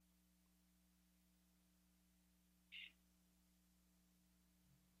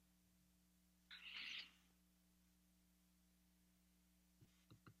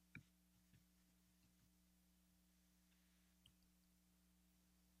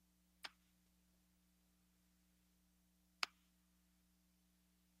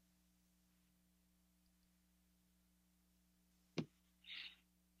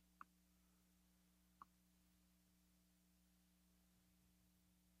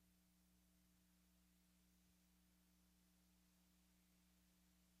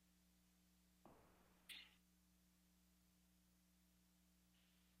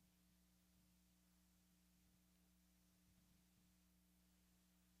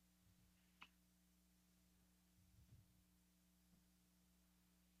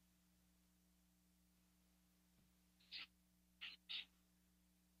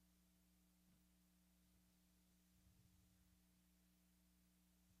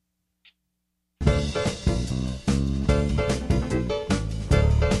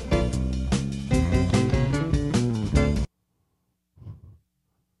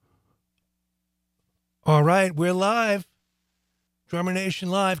All right, we're live. Drummer Nation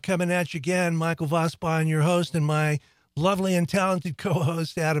Live coming at you again. Michael Vosbaugh, your host, and my lovely and talented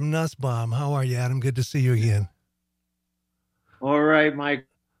co-host, Adam Nussbaum. How are you, Adam? Good to see you again. All right, Michael.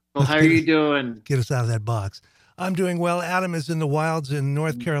 How are you doing? Get us out of that box. I'm doing well. Adam is in the wilds in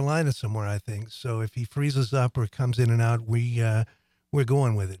North Carolina somewhere, I think. So if he freezes up or comes in and out, we're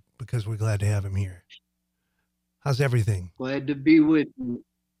going with it because we're glad to have him here. How's everything? Glad to be with you.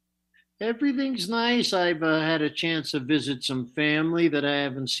 Everything's nice. I've had a chance to visit some family that I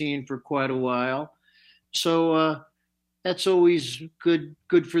haven't seen for quite a while. So that's always good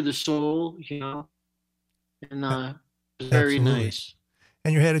for the soul, and very Absolutely. nice.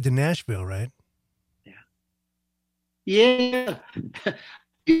 And you're headed to Nashville, right? Yeah.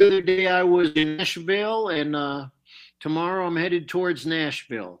 The other day I was in Nashville, and tomorrow I'm headed towards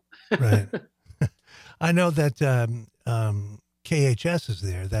Nashville. Right. I know that KHS is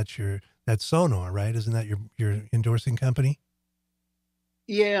there. That's Sonar, right? Isn't that your endorsing company?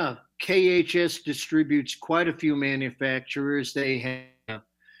 Yeah, KHS distributes quite a few manufacturers. They have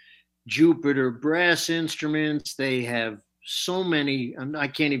Jupiter Brass Instruments. They have so many, and I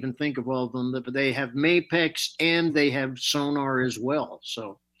can't even think of all of them, but they have Mapex and they have Sonar as well.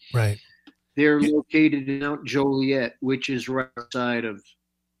 So right, they're located in Mount Joliet, which is right outside of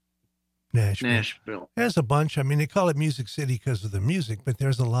Nashville. There's a bunch. I mean, they call it Music City because of the music, but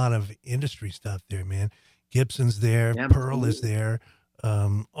there's a lot of industry stuff there, man. Gibson's there, Absolutely. Pearl is there,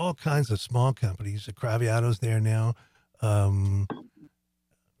 all kinds of small companies. Craviato's there now. I'm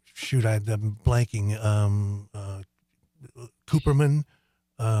blanking. Cooperman.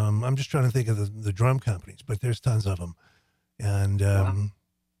 I'm just trying to think of the drum companies, but there's tons of them. And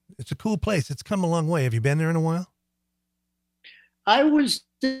It's a cool place. It's come a long way. Have you been there in a while? I was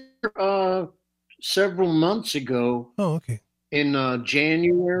there several months ago. Oh, okay. In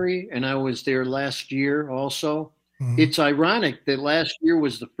January, and I was there last year also. Mm-hmm. It's ironic that last year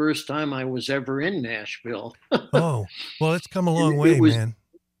was the first time I was ever in Nashville. Oh, well, it's come a long way, man.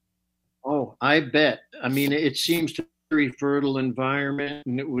 Oh, I bet. I mean, it seems to be a very fertile environment,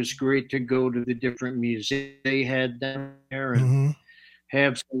 and it was great to go to the different museums they had down there and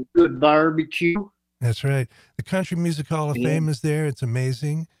have some good barbecue. That's right. The Country Music Hall of Fame is there. It's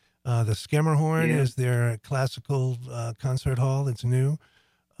amazing. The Skemmerhorn is their classical concert hall. It's new.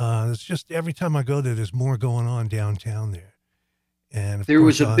 It's just every time I go there, there's more going on downtown there. And there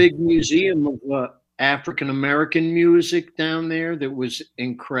was a big museum of African American music down there that was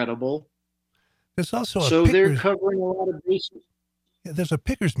incredible. There's also they're covering a lot of bases. Yeah, there's a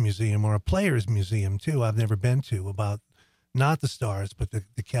Pickers Museum or a Players Museum too. I've never been to about not the stars, but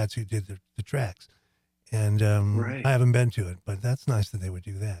the cats who did the tracks. And I haven't been to it, but that's nice that they would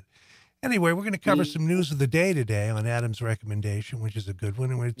do that. Anyway, we're going to cover some news of the day today on Adam's recommendation, which is a good one.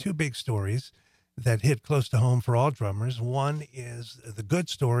 And we have two big stories that hit close to home for all drummers. One is the good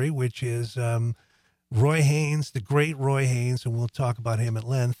story, which is Roy Haynes, the great Roy Haynes, and we'll talk about him at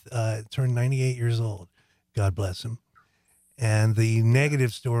length, turned 98 years old. God bless him. And the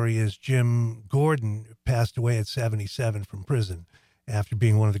negative story is Jim Gordon passed away at 77 from prison. After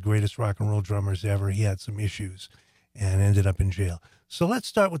being one of the greatest rock and roll drummers ever, he had some issues and ended up in jail. So let's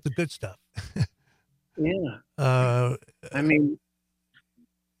start with the good stuff. I mean,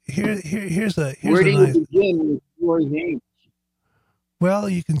 here's where do you begin with Roy Haynes? Well,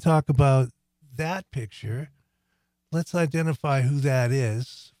 you can talk about that picture. Let's identify who that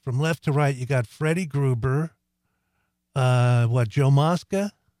is. From left to right, you got Freddie Gruber. Joe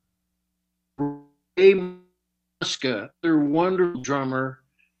Mosca? Ray Mosca, their wonderful drummer,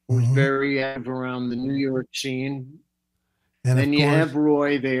 who's very active around the New York scene. And then you have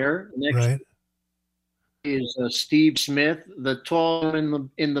Roy there. Next is Steve Smith, the tall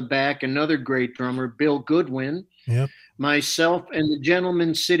in the back, another great drummer, Bill Goodwin. Yep. Myself, and the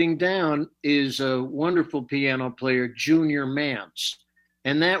gentleman sitting down is a wonderful piano player, Junior Mance.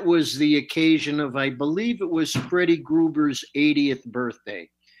 And that was the occasion of, I believe it was Freddie Gruber's 80th birthday.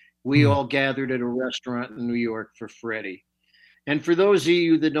 We all gathered at a restaurant in New York for Freddie. And for those of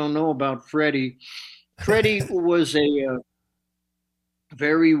you that don't know about Freddie, Freddie was a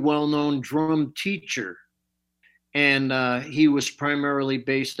very well-known drum teacher. And he was primarily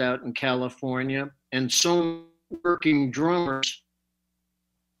based out in California. And so working drummers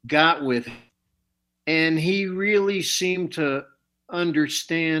got with him. And he really seemed to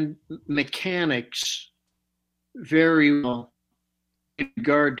understand mechanics very well in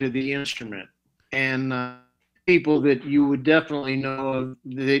regard to the instrument. And people that you would definitely know of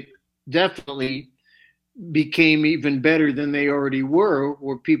that definitely became even better than they already were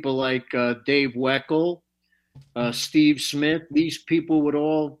people like Dave Weckl, Steve Smith. These people would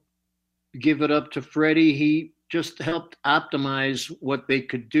all give it up to Freddie. He just helped optimize what they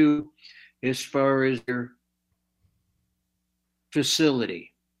could do as far as their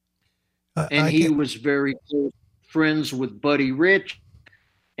facility. And he was very close friends with Buddy Rich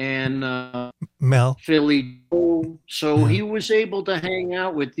and Mel Philly Joe. So he was able to hang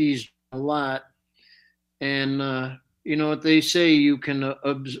out with these a lot. And you know what they say, you can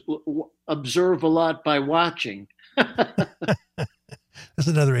observe a lot by watching. That's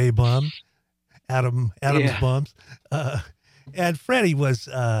another A-bomb. Adam's bombs. And Freddie was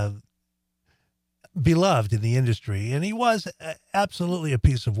beloved in the industry, and he was absolutely a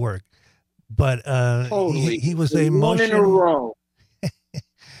piece of work. But totally. he was a motion. One in a row.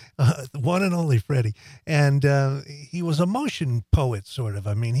 One and only Freddie. And he was a motion poet, sort of.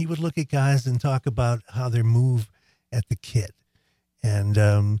 I mean, he would look at guys and talk about how they move at the kit and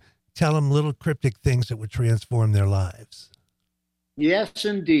tell them little cryptic things that would transform their lives. Yes,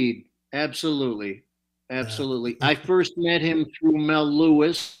 indeed. Absolutely. Absolutely. I first met him through Mel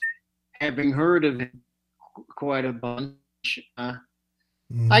Lewis, having heard of him quite a bunch.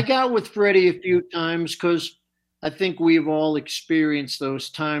 I got with Freddie a few times because I think we've all experienced those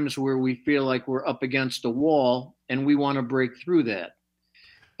times where we feel like we're up against a wall and we want to break through that.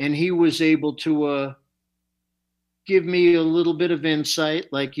 And he was able to give me a little bit of insight,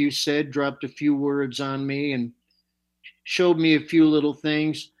 like you said, dropped a few words on me and showed me a few little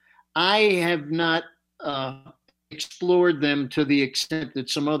things. I have not explored them to the extent that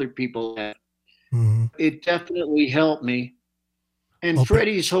some other people have. Mm-hmm. It definitely helped me. And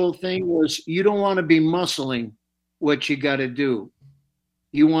Freddie's whole thing was, you don't want to be muscling what you got to do.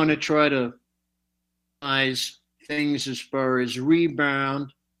 You want to try to optimize things as far as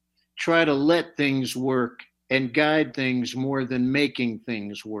rebound, try to let things work and guide things more than making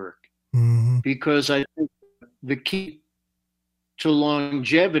things work. Mm-hmm. Because I think the key to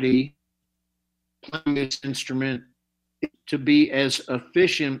longevity playing this instrument is to be as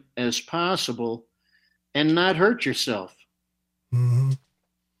efficient as possible and not hurt yourself. Mm-hmm.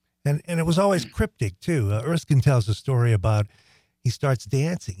 And it was always cryptic too. Erskine tells a story about he starts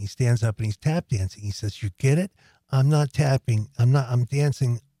dancing. He stands up and he's tap dancing. He says, "You get it? I'm not tapping. I'm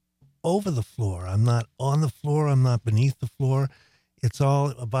dancing over the floor. I'm not on the floor. I'm not beneath the floor. It's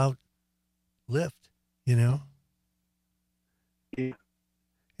all about lift, you know?" Yeah.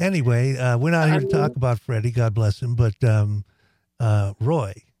 Anyway, we're not here to talk about Freddie, God bless him, but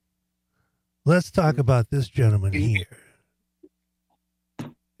Roy, let's talk about this gentleman here.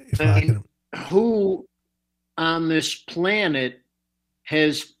 Who on this planet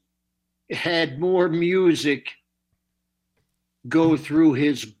has had more music go through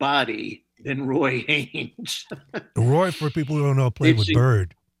his body than Roy Haynes? Roy, for people who don't know, played with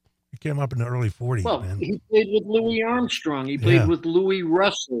Bird. He came up in the early 40s, well, man. He played with Louis Armstrong. He played with Louis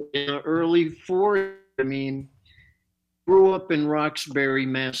Russell in the early 40s. I mean, grew up in Roxbury,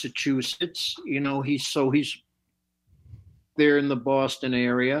 Massachusetts. You know, he's there in the Boston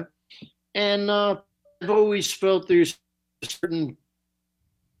area. And I've always felt there's a certain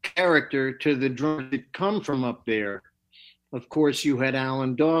character to the drummers that come from up there. Of course, you had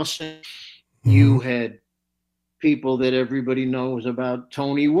Alan Dawson. Mm-hmm. You had people that everybody knows about,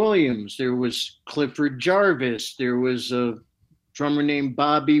 Tony Williams. There was Clifford Jarvis. There was a drummer named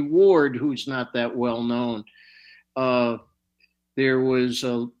Bobby Ward, who's not that well known. There was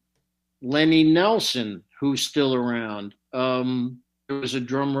Lenny Nelson, who's still around. There was a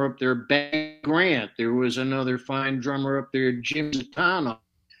drummer up there, Ben Grant. There was another fine drummer up there, Jim Zatano.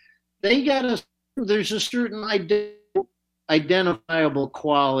 There's a certain identifiable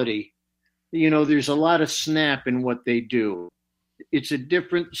quality. You know, there's a lot of snap in what they do. It's a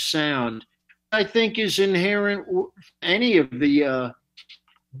different sound, I think, is inherent any of the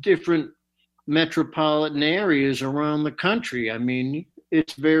different metropolitan areas around the country. I mean,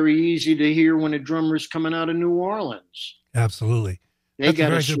 it's very easy to hear when a drummer's coming out of New Orleans. Absolutely. That's a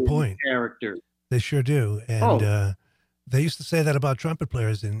very good point. Character. They sure do. And they used to say that about trumpet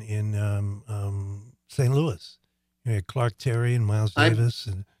players in St. Louis. You had Clark Terry and Miles Davis.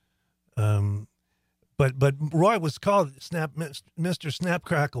 But Roy was called Mr. Snap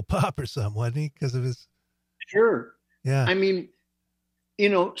Crackle Pop or something, wasn't he? Because of his. Sure. Yeah. I mean, you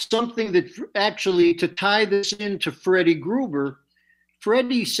know, something that actually, to tie this into Freddie Gruber,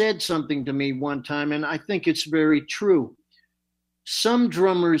 Freddie said something to me one time, and I think it's very true. Some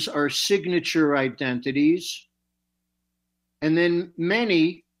drummers are signature identities, and then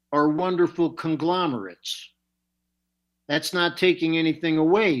many are wonderful conglomerates. That's not taking anything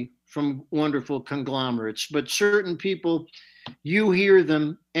away from wonderful conglomerates, but certain people, you hear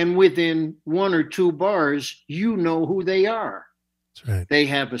them, and within one or two bars, you know who they are. That's right. They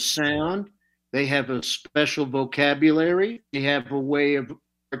have a sound. They have a special vocabulary. They have a way of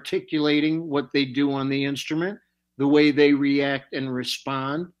articulating what they do on the instrument, the way they react and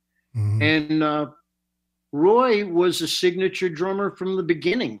respond. Mm-hmm. And Roy was a signature drummer from the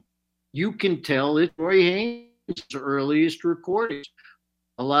beginning. You can tell it's Roy Haynes' earliest recordings.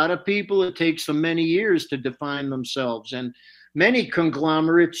 A lot of people, it takes them many years to define themselves, and many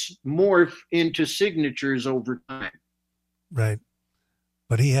conglomerates morph into signatures over time. Right.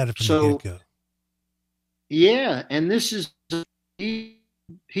 But he had it from the get-go. Yeah, and this is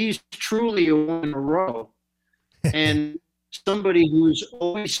he's truly a one in a row, and somebody who's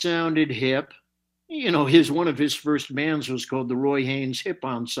always sounded hip. You know, one of his first bands was called the Roy Haynes Hip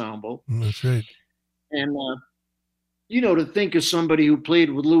Ensemble. That's right. And to think of somebody who played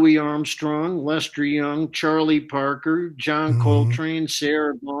with Louis Armstrong, Lester Young, Charlie Parker, John Coltrane,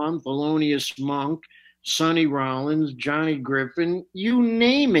 Sarah Vaughan, Thelonious Monk, Sonny Rollins, Johnny Griffin, you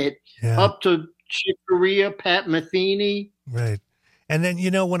name it, up to Chick Corea, Pat Metheny. Right. And then,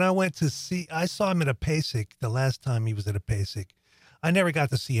 when I saw him at a PASIC the last time he was at a PASIC. I never got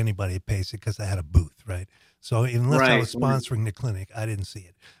to see anybody at PASIC because I had a booth, right? So unless I was sponsoring the clinic, I didn't see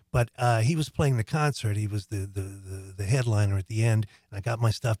it. But he was playing the concert. He was the headliner at the end. And I got my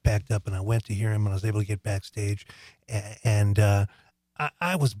stuff packed up, and I went to hear him, and I was able to get backstage. And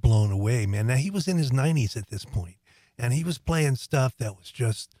I was blown away, man. Now, he was in his 90s at this point, and he was playing stuff that was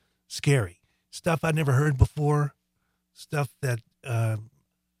just scary. Stuff I'd never heard before. Stuff that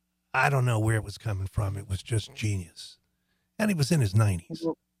I don't know where it was coming from. It was just genius. And he was in his 90s.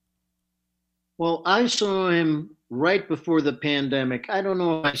 Well, I saw him right before the pandemic. I don't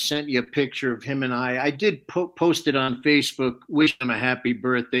know if I sent you a picture of him and I. I did post it on Facebook, wish him a happy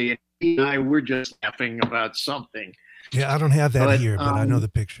birthday. And he and I were just laughing about something. Yeah, I don't have that here, but I know the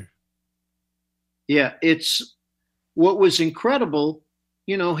picture. Yeah, it's what was incredible.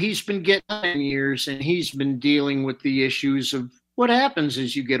 He's been getting 9 years, and he's been dealing with the issues of what happens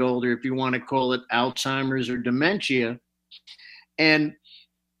as you get older, if you want to call it Alzheimer's or dementia. And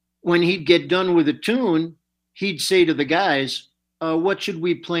when he'd get done with a tune, he'd say to the guys, what should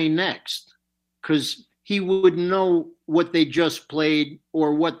we play next? Because he wouldn't know what they just played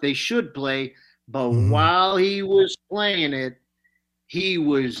or what they should play. But while he was playing it, he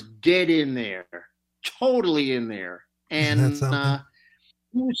was dead in there, totally in there. And it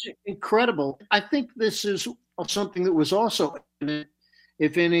was incredible. I think this is something that was also,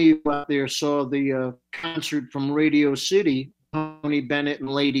 if any of you out there saw the concert from Radio City, Tony Bennett and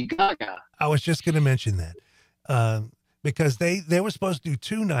Lady Gaga. I was just going to mention that because they were supposed to do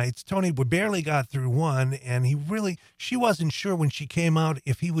 2 nights. Tony barely got through one, and she wasn't sure when she came out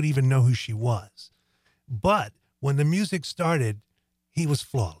if he would even know who she was. But when the music started, he was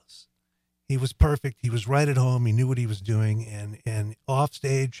flawless. He was perfect. He was right at home. He knew what he was doing. And off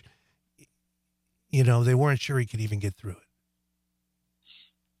stage, they weren't sure he could even get through it.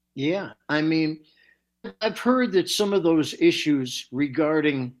 Yeah. I mean, I've heard that some of those issues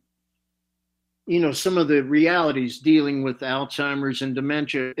regarding, some of the realities dealing with Alzheimer's and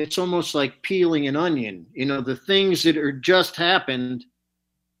dementia, it's almost like peeling an onion. The things that are just happened,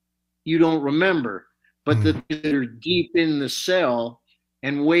 you don't remember. But the things that are deep in the cell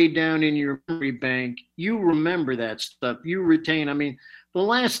and way down in your memory bank, you remember that stuff. You retain. I mean, the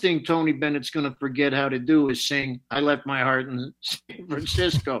last thing Tony Bennett's going to forget how to do is sing "I Left My Heart in San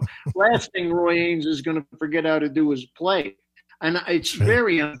Francisco." Last thing Roy Haynes is going to forget how to do is play. And it's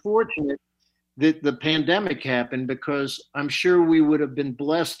very unfortunate that the pandemic happened, because I'm sure we would have been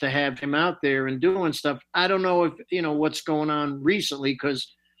blessed to have him out there and doing stuff. I don't know if, what's going on recently,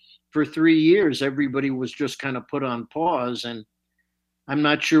 because for 3 years, everybody was just kind of put on pause, and I'm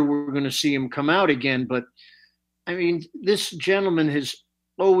not sure we're going to see him come out again. But I mean, this gentleman has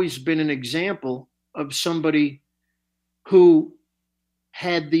always been an example of somebody who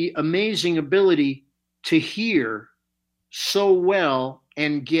had the amazing ability to hear so well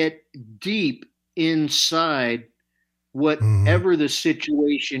and get deep inside whatever the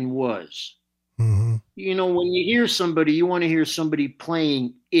situation was. When you hear somebody, you want to hear somebody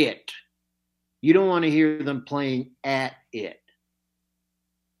playing it. You don't want to hear them playing at it.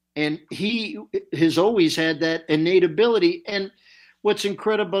 And he has always had that innate ability. And what's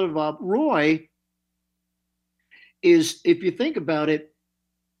incredible about Roy is, if you think about it,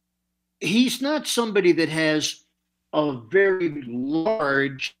 he's not somebody that has a very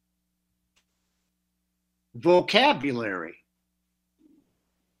large vocabulary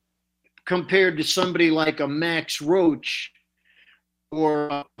compared to somebody like a Max Roach or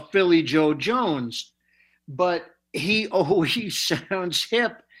a Philly Joe Jones. But he always sounds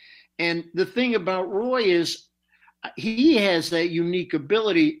hip. And the thing about Roy is, he has that unique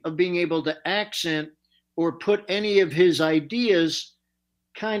ability of being able to accent or put any of his ideas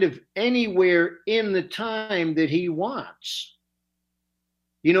kind of anywhere in the time that he wants.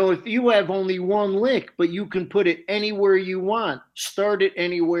 You know, if you have only one lick, but you can put it anywhere you want, start it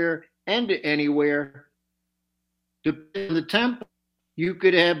anywhere, end it anywhere, depending on the tempo, you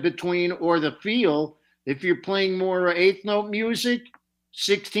could have between, or the feel. If you're playing more eighth note music,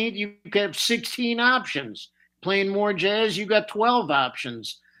 16th, you could have 16 options. Playing more jazz, you got 12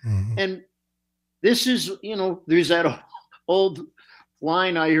 options. Mm-hmm. And this is, you know, there's that old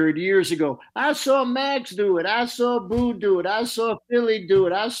line I heard years ago. I saw Max do it. I saw Boo do it. I saw Philly do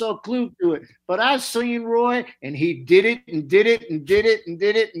it. I saw Klute do it. But I seen Roy, and he did it and did it and did it and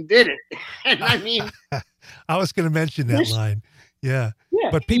did it and did it. And I mean, I was going to mention that line. Yeah.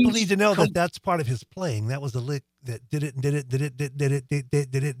 But people need to know that that's part of his playing. That was the lick that did it and did it, did it, did it, did it,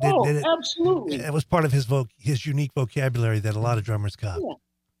 did it, did it. Absolutely. It was part of his unique vocabulary that a lot of drummers cop.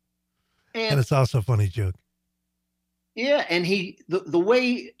 Yeah. And it's also a funny joke. Yeah, and the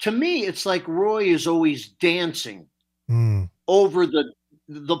way, to me, it's like Roy is always dancing over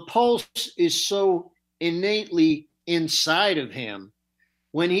the pulse is so innately inside of him.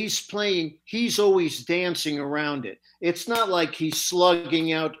 When he's playing, he's always dancing around it. It's not like he's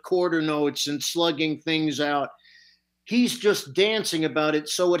slugging out quarter notes and slugging things out. He's just dancing about it,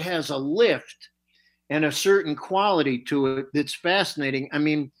 so it has a lift and a certain quality to it that's fascinating. I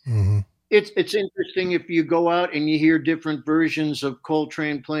mean, It's interesting if you go out and you hear different versions of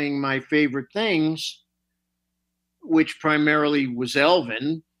Coltrane playing My Favorite Things, which primarily was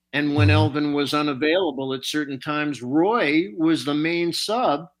Elvin. And when Elvin was unavailable at certain times, Roy was the main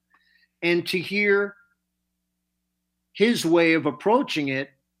sub. And to hear his way of approaching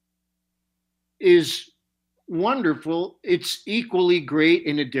it is wonderful. It's equally great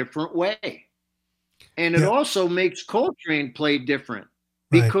in a different way. And it also makes Coltrane play different.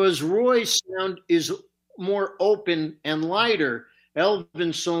 Because Roy's sound is more open and lighter.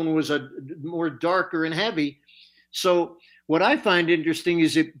 Elvin's sound was a more darker and heavy. So what I find interesting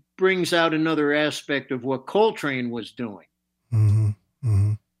is it brings out another aspect of what Coltrane was doing,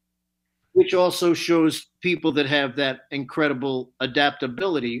 which also shows people that have that incredible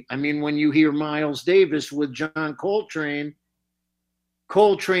adaptability. I mean, when you hear Miles Davis with John Coltrane,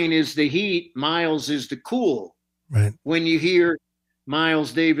 Coltrane is the heat, Miles is the cool. Right. When you hear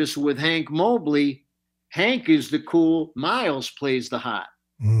Miles Davis with Hank Mobley, Hank is the cool, Miles plays the hot.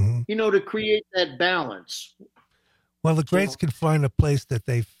 You know, to create that balance. Well, the greats can find a place that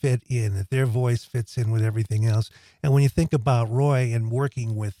they fit in, that their voice fits in with everything else. And when you think about Roy and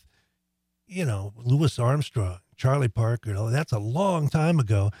working with, you know, Louis Armstrong, Charlie Parker, that's a long time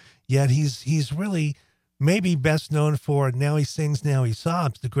ago. Yet he's really maybe best known for Now He Sings, Now He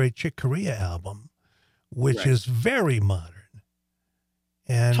Sobs, the great Chick Corea album, which is very modern.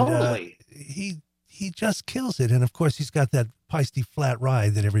 And totally. He just kills it. And, of course, he's got that feisty flat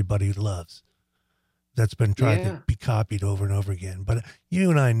ride that everybody loves that's been tried to be copied over and over again. But you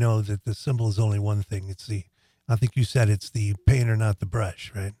and I know that the cymbal is only one thing. I think you said it's the painter, not the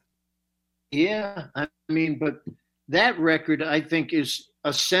brush, right? Yeah. I mean, but that record, I think, is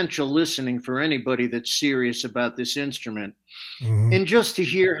essential listening for anybody that's serious about this instrument. And just to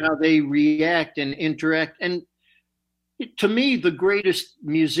hear how they react and interact. And to me, the greatest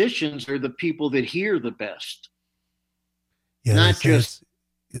musicians are the people that hear the best. Yeah, not just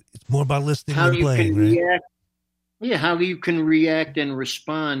it's more about listening how than you playing, can right? react. Yeah, how you can react and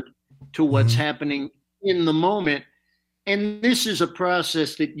respond to what's happening in the moment. And this is a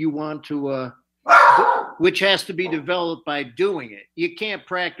process that you want to, which has to be developed by doing it. You can't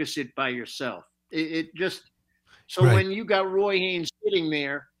practice it by yourself. It just so when you got Roy Haynes sitting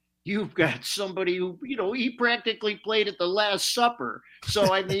there, you've got somebody who, you know, he practically played at the Last Supper.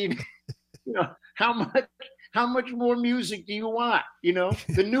 So, I mean, you know, how much more music do you want? You know,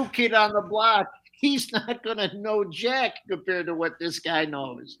 the new kid on the block, he's not going to know jack compared to what this guy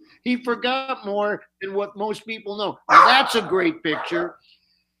knows. He forgot more than what most people know. Now, that's a great picture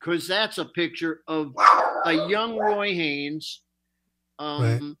because that's a picture of a young Roy Haynes.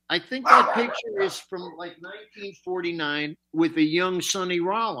 I think that picture is from like 1949 with a young Sonny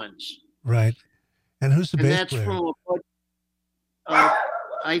Rollins. Right. And who's the bass that's player? From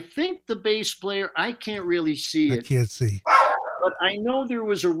I think the bass player, I can't really see it. I can't see. But I know there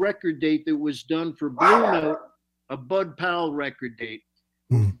was a record date that was done for Blue Note, a Bud Powell record date.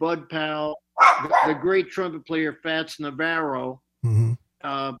 Bud Powell, the great trumpet player Fats Navarro.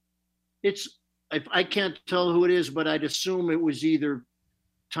 I can't tell who it is, but I'd assume it was either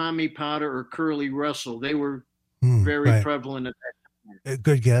Tommy Potter or Curly Russell. They were very prevalent at that time.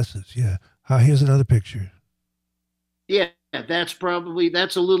 Good guesses, yeah. Here's another picture. Yeah, that's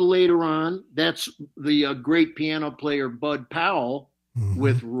a little later on. That's the great piano player Bud Powell Mm-hmm.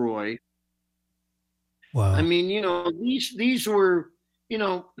 with Roy. I Wow. mean, these were,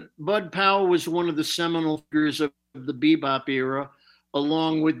 Bud Powell was one of the seminal figures of the bebop era,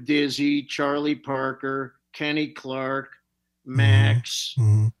 along with Dizzy, Charlie Parker, Kenny Clark, Mm-hmm. Max,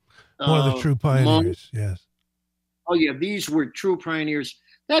 Mm-hmm. One of the true Monk. pioneers. Yes. Oh yeah, these were true pioneers.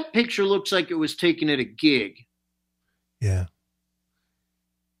 That picture looks like it was taken at a gig. Yeah.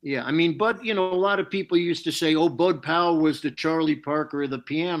 Yeah, I mean, but a lot of people used to say, "Oh, Bud Powell was the Charlie Parker of the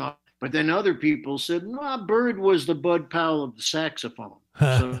piano," but then other people said, "No, Bird was the Bud Powell of the saxophone."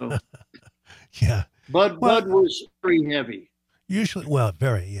 So Yeah. Bud Well, was very heavy. usually, well,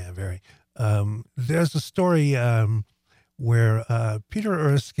 very, yeah, very. There's a story where Peter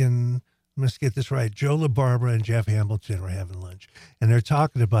Erskine, let's get this right, Joe LaBarbera and Jeff Hamilton were having lunch, and they're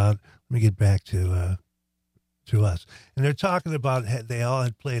talking about. Let me get back to us, and they're talking about they all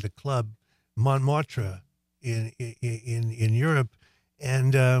had played a club, Montmartre, in Europe,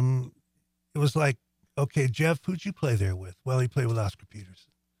 and it was like, okay, Jeff, who'd you play there with? Well, he played with Oscar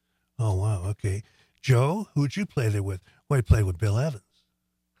Peterson. Oh wow, okay. Joe, who'd you play there with? Well, he played with Bill Evans.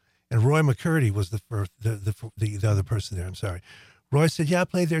 And Roy McCurdy was the first, the other person there. I'm sorry. Roy said, "Yeah, I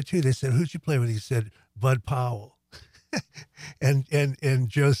played there too." They said, "Who'd you play with?" He said, "Bud Powell." and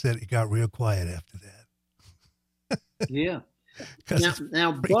Joe said it got real quiet after that. Yeah. Because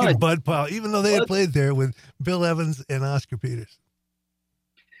Now Bud Powell, even though they had played there with Bill Evans and Oscar Peterson.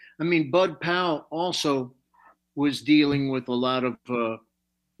 I mean, Bud Powell also was dealing with a lot of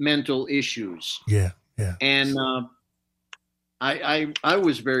mental issues. Yeah, yeah. And I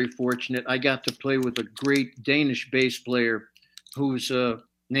was very fortunate. I got to play with a great Danish bass player whose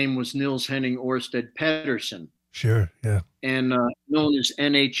name was Nils Henning Orsted Pedersen. Sure, yeah. And known as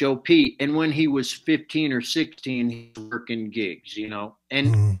NHOP. And when he was 15 or 16, he was working gigs,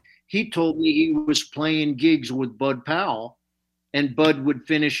 And he told me he was playing gigs with Bud Powell, and Bud would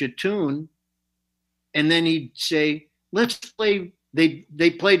finish a tune, and then he'd say, "Let's play."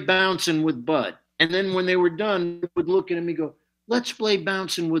 They played Bouncing with Bud. And then when they were done, they would look at him and go, "Let's play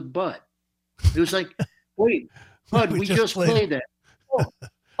Bouncing with Bud." It was like, "Wait, Bud, we just played that." Oh,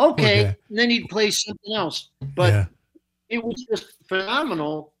 okay. Okay. And then he'd play something else. But it was just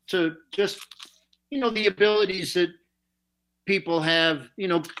phenomenal to just, the abilities that people have,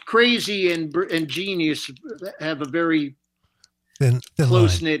 crazy and genius have a very thin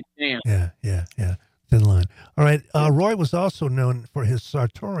close-knit band. Yeah. Thin line. All right. Roy was also known for his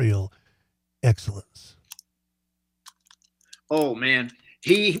sartorial excellence. Oh, man.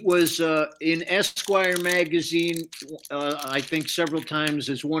 He was in Esquire magazine, I think several times,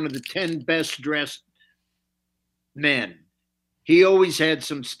 as one of the 10 best dressed men. He always had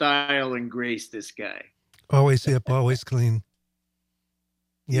some style and grace, this guy. Always hip, always clean.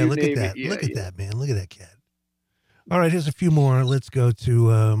 Yeah, look at that. Yeah, look at that, man. Look at that cat. All right, here's a few more. Let's go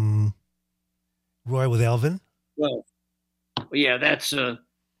to Roy with Elvin. Well, yeah, that's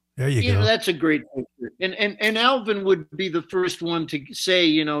there you go. That's a great picture. And Alvin would be the first one to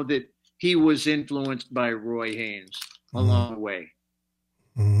say, that he was influenced by Roy Haynes along the way.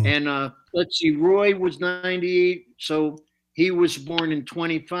 Mm-hmm. And let's see, Roy was 98, so he was born in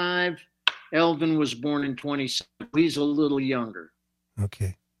 25. Elvin was born in 27. He's a little younger.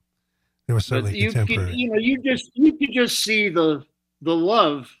 Okay. They were certainly contemporary. You could just see the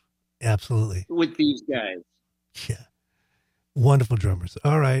love. Absolutely. With these guys. Yeah. Wonderful drummers.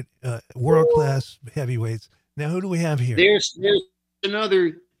 All right. World-class heavyweights. Now, who do we have here? There's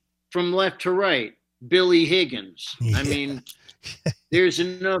another from left to right, Billy Higgins. Yeah. I mean, there's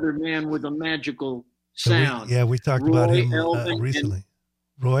another man with a magical sound. We talked about him recently.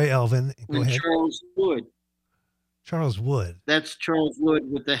 Roy Elvin. Go ahead. Charles Wood. Charles Wood. That's Charles Wood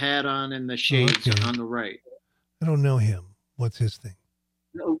with the hat on and the shades on the right. I don't know him. What's his thing?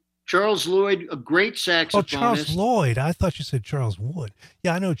 No, Charles Lloyd, a great saxophonist. Oh, Charles Lloyd. I thought you said Charles Wood.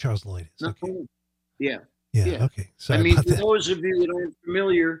 Yeah, I know who Charles Lloyd is. Okay. No, yeah. Okay. Sorry for those of you that aren't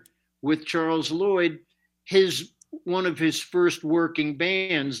familiar with Charles Lloyd, one of his first working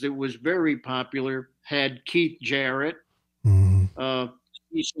bands that was very popular had Keith Jarrett,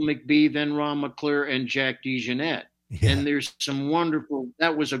 Cecil McBee, then Ron McClure, and Jack DeJohnette. Yeah. And there's some wonderful.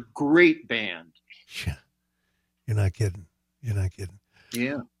 That was a great band. Yeah. You're not kidding.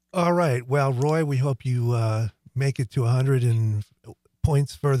 Yeah. All right. Well, Roy, we hope you make it to 100 and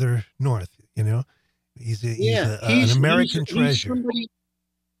points further north. He's an American treasure.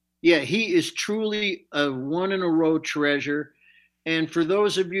 He is truly a one-in-a-row treasure. And for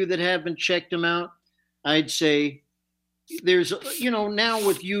those of you that haven't checked him out, I'd say, there's, now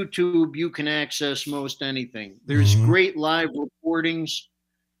with YouTube, you can access most anything. There's great live recordings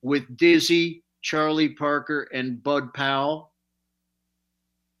with Dizzy, Charlie Parker, and Bud Powell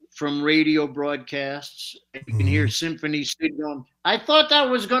from radio broadcasts. You can hear Symphony Sid going, I thought that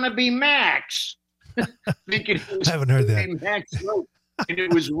was going to be Max. Thinking it was I haven't heard that. Max Roach, and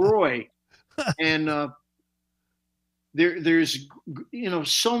it was Roy. And there's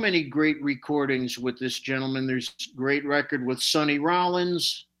so many great recordings with this gentleman. There's a great record with Sonny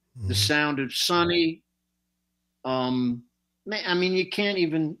Rollins, The Sound of Sonny. I mean, you can't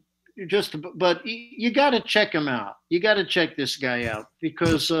even but you got to check him out. You got to check this guy out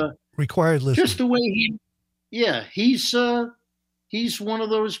because required listening. Just the way he's one of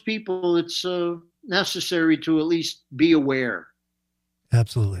those people. It's necessary to at least be aware.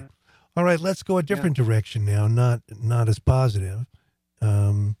 Absolutely. All right, let's go a different direction now. Not as positive.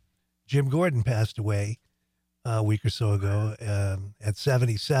 Jim Gordon passed away a week or so ago at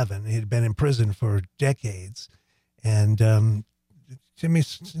 77. He had been in prison for decades. And Jimmy,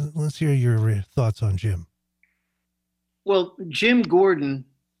 let's hear your thoughts on Jim. Well, Jim Gordon,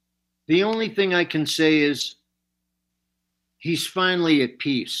 the only thing I can say is he's finally at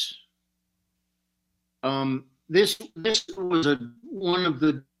peace. This was one of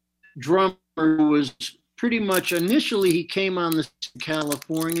the drummers who was pretty much, initially he came on this in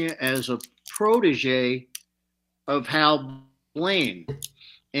California as a protege of Hal Blaine,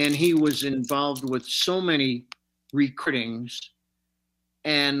 and he was involved with so many recordings.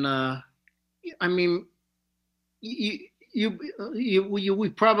 And I mean, we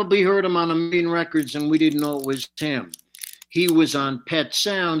probably heard him on a million records and we didn't know it was him. He was on Pet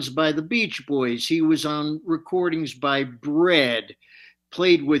Sounds by the Beach Boys. He was on recordings by Bread,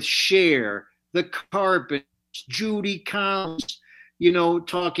 played with Cher, The Carpets, Judy Collins,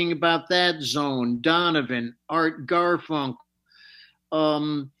 talking about that zone, Donovan, Art Garfunkel,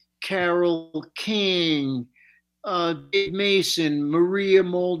 Carole King, Dave Mason, Maria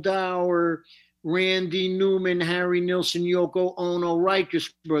Moldauer, Randy Newman, Harry Nilsson, Yoko Ono,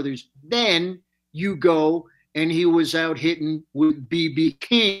 Righteous Brothers. Then you go, and he was out hitting with B.B.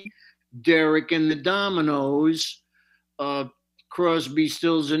 King, Derek and the Dominoes, Crosby,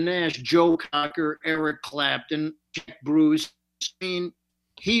 Stills and Nash, Joe Cocker, Eric Clapton, Jack Bruce. I mean,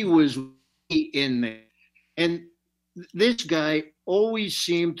 he was in there. And this guy always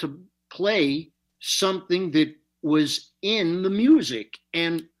seemed to play something that was in the music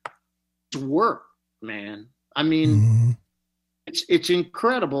and work, man. I mean, it's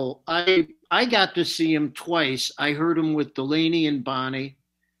incredible. I got to see him twice. I heard him with Delaney and Bonnie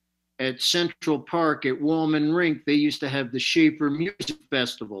at Central Park at Wallman Rink. They used to have the Schaefer Music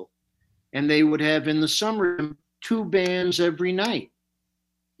Festival, and they would have in the summer 2 bands every night,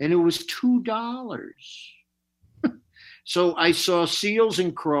 and it was $2. So I saw Seals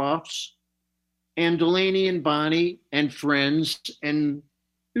and Crofts and Delaney and Bonnie and Friends, and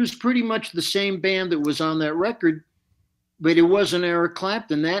it was pretty much the same band that was on that record, but it wasn't Eric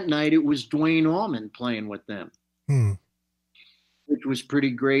Clapton that night. It was Duane Allman playing with them, which was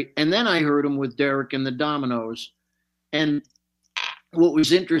pretty great. And then I heard him with Derek and the Dominoes. And what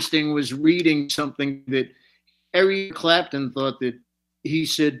was interesting was reading something that Eric Clapton thought that he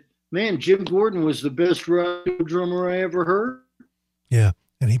said, man, Jim Gordon was the best rock and roll drummer I ever heard. Yeah,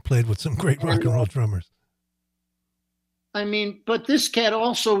 and he played with some great rock and roll drummers. I mean, but this cat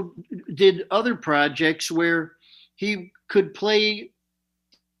also did other projects where he could play,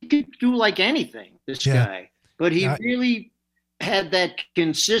 he could do like anything, this guy. But he really had that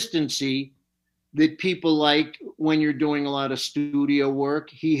consistency that people like when you're doing a lot of studio work.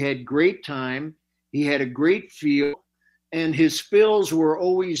 He had great time. He had a great feel. And his fills were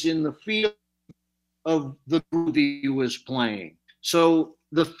always in the feel of the groove he was playing. So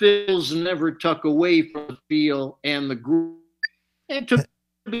the fills never tuck away from the feel and the groove. And to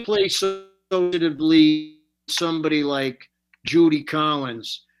play so sensitively somebody like Judy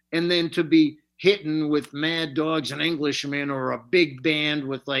Collins, and then to be hitting with Mad Dogs and Englishmen or a big band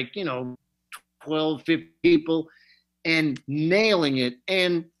with 12, 50 people and nailing it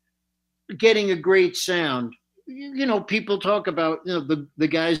and getting a great sound. People talk about, the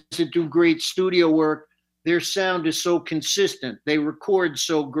guys that do great studio work, their sound is so consistent. They record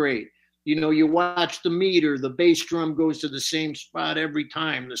so great. You watch the meter, the bass drum goes to the same spot every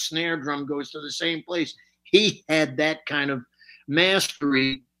time. The snare drum goes to the same place. He had that kind of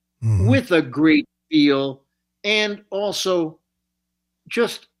mastery with a great feel and also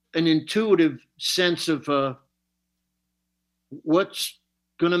just an intuitive sense of what's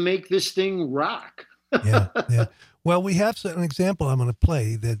going to make this thing rock. Yeah. Well, we have an example I'm going to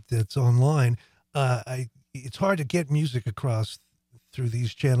play that's online. it's hard to get music across through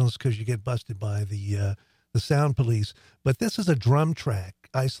these channels because you get busted by the sound police. But this is a drum track,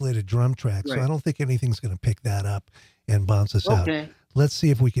 isolated drum track, so I don't think anything's going to pick that up and bounce us out. Let's see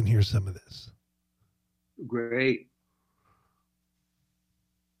if we can hear some of this. Great.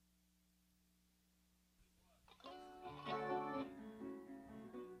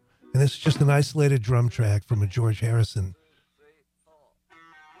 And this is just an isolated drum track from a George Harrison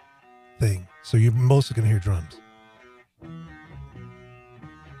thing. So you're mostly going to hear drums.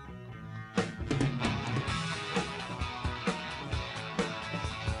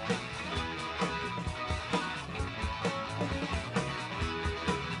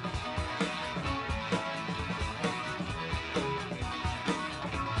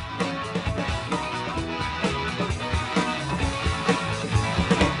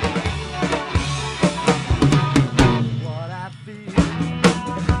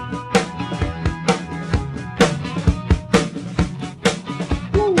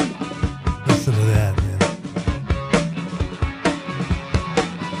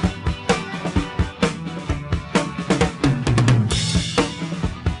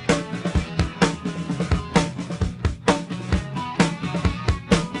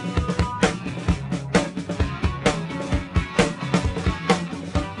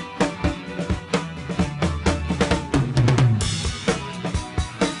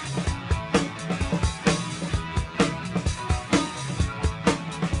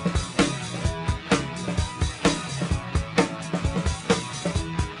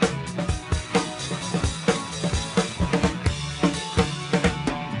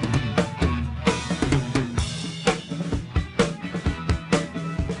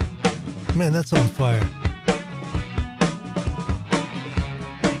 Man, that's on fire.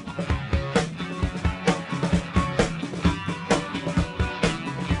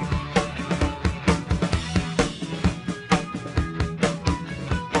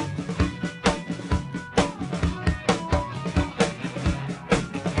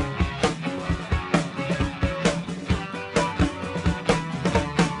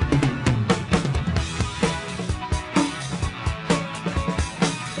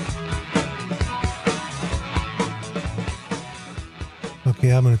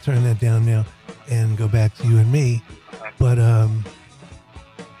 Okay, I'm going to turn that down now and go back to you and me. But as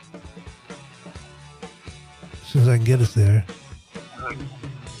soon as I can get us there.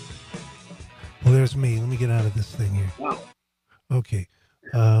 Well, there's me. Let me get out of this thing here. Wow. Okay.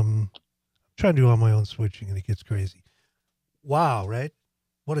 I'm trying to do all my own switching and it gets crazy. Wow, right?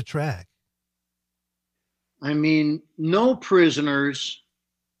 What a track. I mean, no prisoners,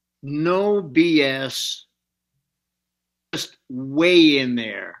 no BS. Just way in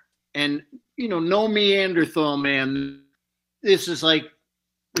there, and no Neanderthal man. This is like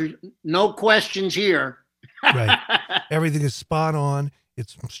no questions here. Right, everything is spot on.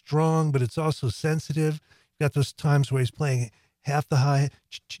 It's strong, but it's also sensitive. You got those times where he's playing half the high,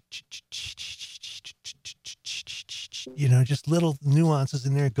 just little nuances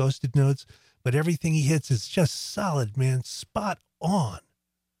in there, ghosted notes, but everything he hits is just solid, man, spot on.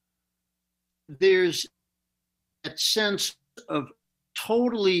 There's that sense of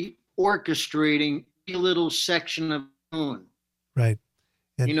totally orchestrating a little section of the tune. Right.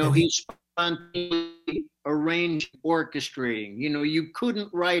 And he's spontaneously arranging, orchestrating. You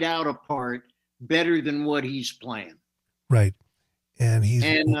couldn't write out a part better than what he's playing. Right. And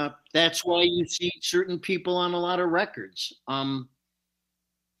that's why you see certain people on a lot of records.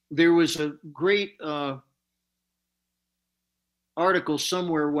 There was a great article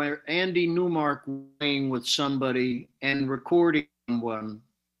somewhere where Andy Newmark was playing with somebody and recording one.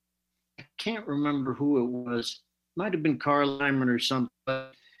 I can't remember who it was. Might have been Carl Lyman or something.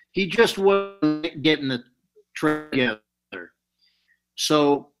 But he just wasn't getting the track together.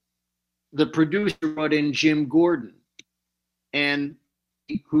 So the producer brought in Jim Gordon, and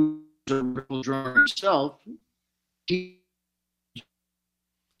who's a real drummer himself. You're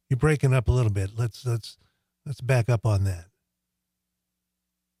breaking up a little bit. Let's back up on that.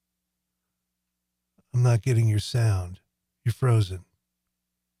 I'm not getting your sound. You're frozen.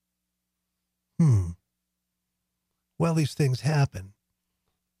 Well, these things happen.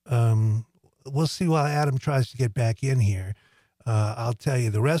 We'll see while Adam tries to get back in here. I'll tell you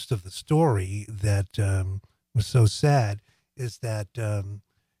the rest of the story that was so sad is that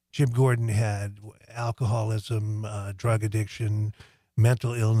Jim Gordon had alcoholism, drug addiction,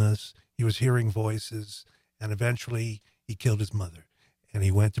 mental illness. He was hearing voices, and eventually he killed his mother, and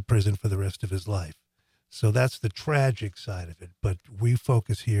he went to prison for the rest of his life. So that's the tragic side of it. But we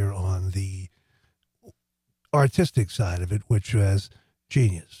focus here on the artistic side of it, which was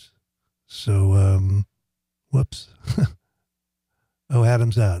genius. So Whoops. Oh,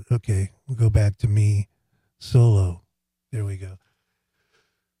 Adam's out. Okay, we'll go back to me solo. There we go.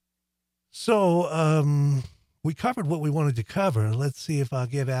 So, we covered what we wanted to cover. Let's see if I'll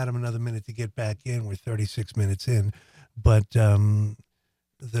give Adam another minute to get back in. We're 36 minutes in. But the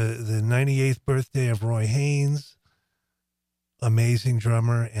 98th birthday of Roy Haynes, amazing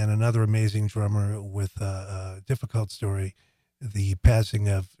drummer, and another amazing drummer with a difficult story, the passing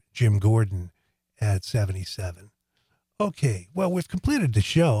of Jim Gordon at 77. Okay, well, we've completed the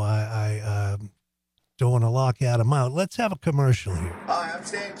show. I don't want to lock Adam out. Let's have a commercial here. Hi, I'm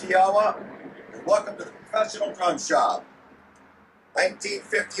Stan Kiowa, and welcome to the Professional Drum Shop.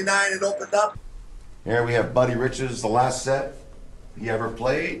 1959 it opened up. Here we have Buddy Rich's the last set he ever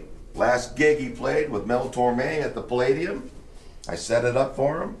played. Last gig he played with Mel Torme at the Palladium. I set it up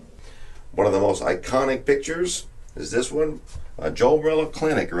for him. One of the most iconic pictures is this one. Joe Morello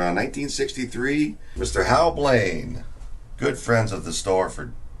Clinic around 1963. Mr. Hal Blaine, good friends of the store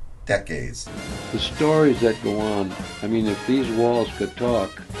for decades. The stories that go on, I mean, if these walls could talk,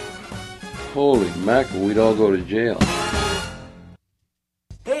 holy mackerel, we'd all go to jail.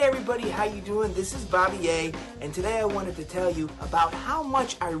 Hey everybody, how you doing? This is Bobby A, and today I wanted to tell you about how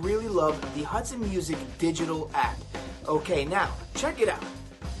much I really love the Hudson Music digital app. Okay, now, check it out.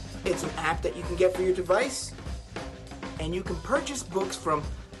 It's an app that you can get for your device, and you can purchase books from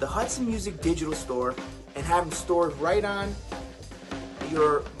the Hudson Music digital store and have them stored right on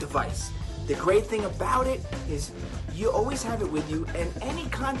your device. The great thing about it is you always have it with you, and any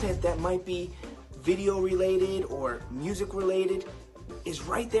content that might be video related or music related is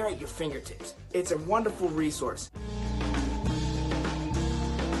right there at your fingertips. It's a wonderful resource.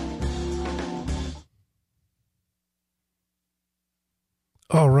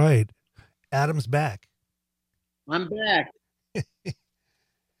 All right. Adam's back. I'm back.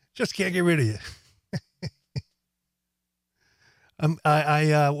 Just can't get rid of you.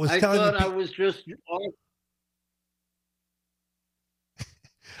 I was telling thought I was just.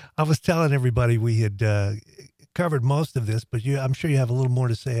 I was telling everybody we had covered most of this, but I'm sure you have a little more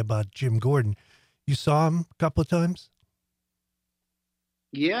to say about Jim Gordon. You saw him a couple of times?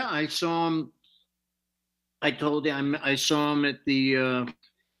 Yeah, I saw him. I told you I saw him at the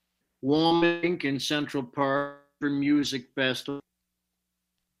Walmart in Central Park for Music Festival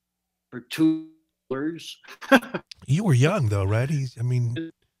for 2 hours. You were young though, right?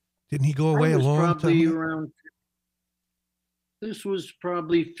 Didn't he go away a long time ago? This was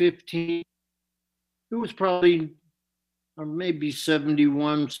probably 15. It was probably, or maybe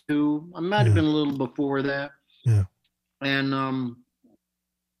 71 too. I might have been a little before that. Yeah. And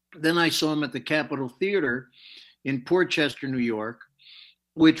then I saw him at the Capitol Theater in Portchester, New York,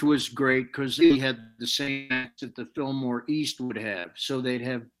 which was great because he had the same acts that the Fillmore East would have. So they'd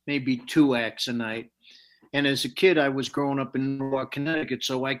have maybe 2 acts a night. And as a kid, I was growing up in Norwalk, Connecticut,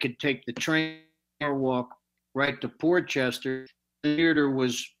 so I could take the train or walk right to Portchester. The theater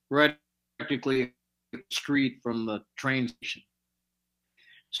was right practically a street from the train station.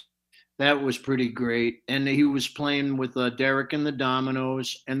 So that was pretty great. And he was playing with Derek and the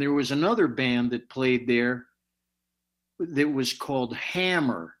Dominoes. And there was another band that played there that was called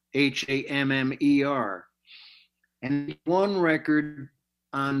Hammer, Hammer. And one record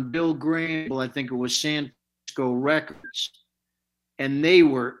on Bill Graham, I think it was San Francisco Records. And they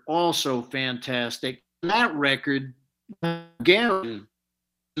were also fantastic. And that record, again,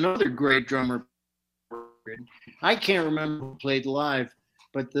 another great drummer. I can't remember who played live,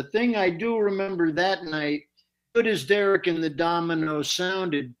 but the thing I do remember that night, good as Derek and the Dominoes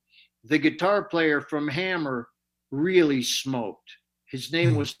sounded, the guitar player from Hammer really smoked. His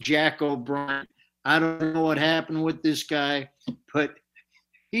name was Jack O'Brien. I don't know what happened with this guy, but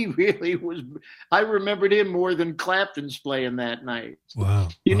he really was. I remembered him more than Clapton's playing that night. Wow.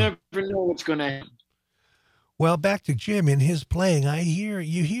 You never know what's going to happen. Well, back to Jim in his playing, you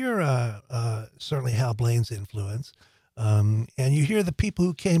hear certainly Hal Blaine's influence, and you hear the people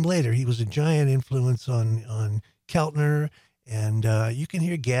who came later. He was a giant influence on Keltner, and you can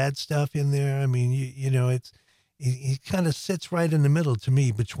hear Gadd stuff in there. I mean, he kind of sits right in the middle to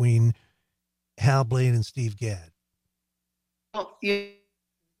me between Hal Blaine and Steve Gadd. Well, him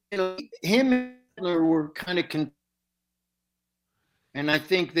and Keltner were kind of and I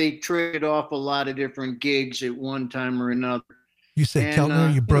think they traded off a lot of different gigs at one time or another. You said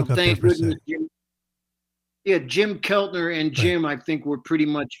Keltner? You broke up there for a second. Jim Keltner and Jim, I think, were pretty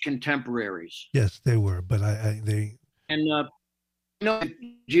much contemporaries. Yes, they were, but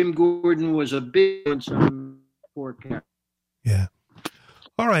Jim Gordon was a big influence on poor cat. Yeah.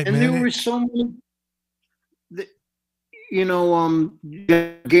 All right, and man. There were so many.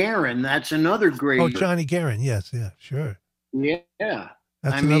 Guerin, that's another great. Oh, Johnny Guerin. Yes. Yeah, sure. Yeah.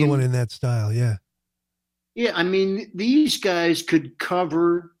 That's another one in that style. Yeah. Yeah. I mean, these guys could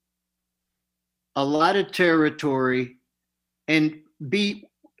cover a lot of territory and be,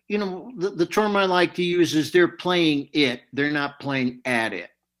 the term I like to use is they're playing it. They're not playing at it.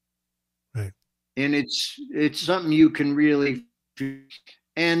 Right. And it's something you can really,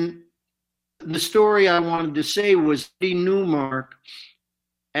 and the story I wanted to say was he knew Mark,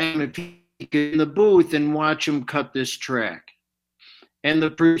 and if he could in the booth and watch him cut this track. And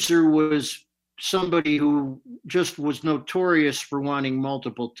the producer was somebody who just was notorious for wanting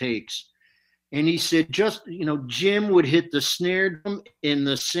multiple takes. And he said, Jim would hit the snare drum in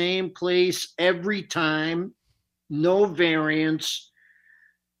the same place every time, no variance,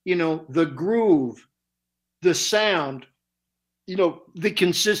 the groove, the sound, the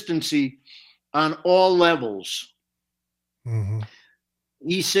consistency on all levels. Mm-hmm.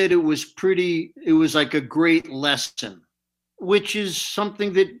 He said it was like a great lesson, which is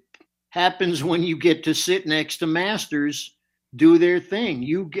something that happens when you get to sit next to masters do their thing.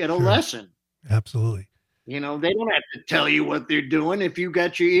 You get a lesson. Absolutely. They don't have to tell you what they're doing. If you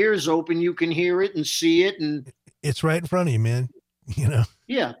got your ears open, you can hear it and see it. And it's right in front of you, man.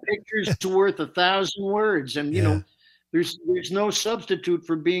 Yeah. Pictures worth 1,000 words. And, there's no substitute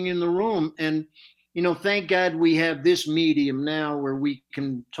for being in the room. And, thank God we have this medium now where we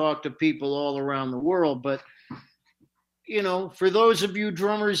can talk to people all around the world. But, for those of you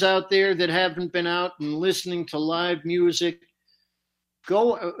drummers out there that haven't been out and listening to live music,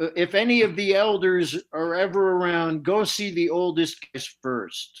 go, if any of the elders are ever around, go see the oldest guys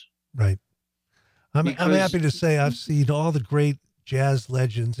first. Right. I'm happy to say I've seen all the great jazz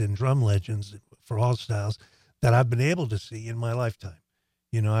legends and drum legends for all styles that I've been able to see in my lifetime.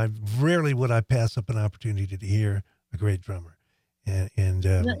 I rarely would I pass up an opportunity to hear a great drummer. And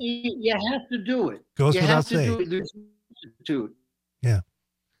you have to do it. Goes without saying. There's no substitute. Yeah.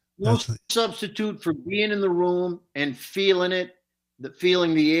 No substitute for being in the room and feeling it,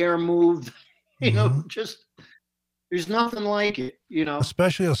 feeling the air move. Just there's nothing like it.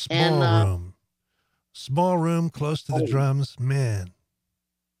 Especially a small room. Small room, close to the drums, man.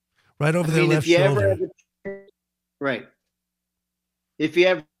 Right over their left shoulder. Right. If you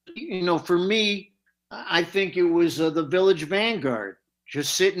have, for me, I think it was the Village Vanguard,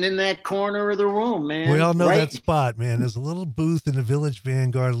 just sitting in that corner of the room, man. We all know that spot, man. There's a little booth in the Village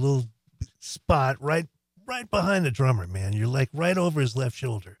Vanguard, a little spot right behind the drummer, man. You're like right over his left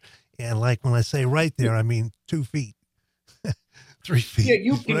shoulder. And like when I say right there, I mean 2 feet, 3 feet. Yeah,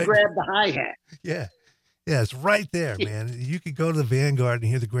 you can grab the hi-hat. Yeah. Yeah, it's right there, man. You could go to the Vanguard and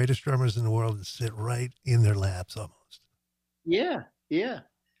hear the greatest drummers in the world and sit right in their laps almost. Yeah, yeah.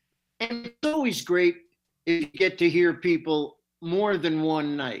 And it's always great if you get to hear people more than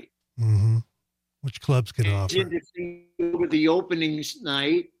one night. Mm-hmm. Which clubs can offer. You go to the opening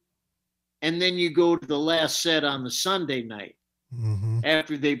night, and then you go to the last set on the Sunday night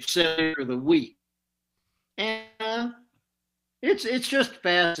after they've set for the week. And it's just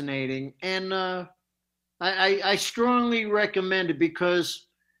fascinating. And I strongly recommend it because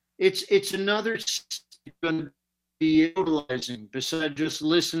it's another going to be utilizing besides just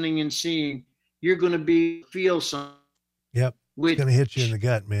listening and seeing. You're going to feel something. Yep, it's going to hit you in the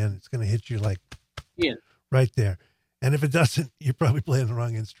gut, man. It's going to hit you like right there. And if it doesn't, you're probably playing the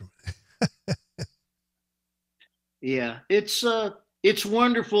wrong instrument. Yeah, it's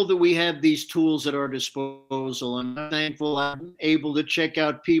wonderful that we have these tools at our disposal, and I'm thankful I'm able to check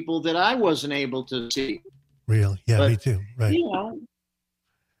out people that I wasn't able to see. Really? Yeah, but, me too. Right.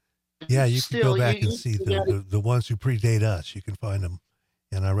 Yeah, you can go back and see the ones who predate us. You can find them,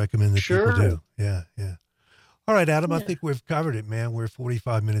 and I recommend that people do. Yeah, yeah. All right, Adam, I think we've covered it, man. We're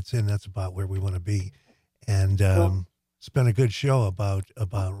 45 minutes in. That's about where we want to be. And it's been a good show about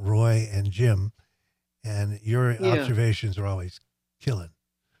Roy and Jim. And your observations are always killing.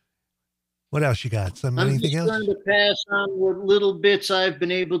 What else you got? Anything else? I'm just trying to pass on what little bits I've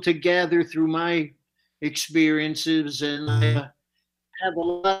been able to gather through my experiences, and I have a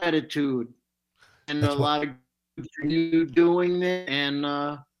lot of attitude and a lot of good for you doing that. And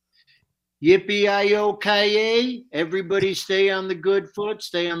yippee-i-o-ki-yay, everybody stay on the good foot,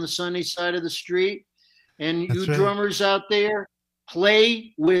 stay on the sunny side of the street. And you drummers out there,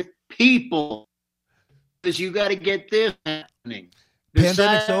 play with people. Because you got to get this happening.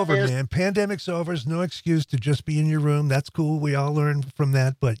 Pandemic's over, man. Pandemic's over. There's no excuse to just be in your room. That's cool. We all learn from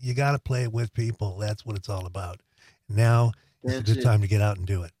that, but you got to play it with people. That's what it's all about. Now is a good time to get out and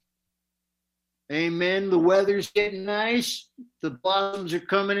do it. Amen. The weather's getting nice. The blossoms are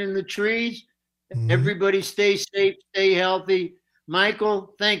coming in the trees. Everybody stay safe, stay healthy.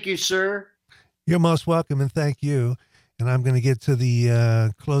 Michael, thank you, sir. You're most welcome, and thank you. And I'm going to get to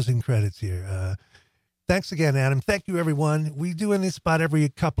the closing credits here. Thanks again, Adam. Thank you, everyone. We do this about every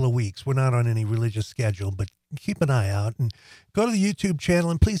couple of weeks. We're not on any religious schedule, but keep an eye out and go to the YouTube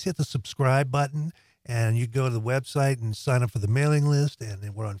channel and please hit the subscribe button. And you go to the website and sign up for the mailing list. And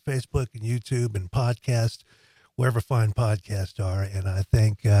then we're on Facebook and YouTube and podcast, wherever fine podcasts are. And I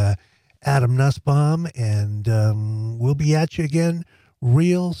thank Adam Nussbaum, and we'll be at you again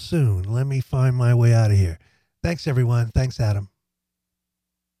real soon. Let me find my way out of here. Thanks, everyone. Thanks, Adam.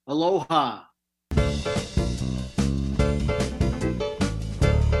 Aloha.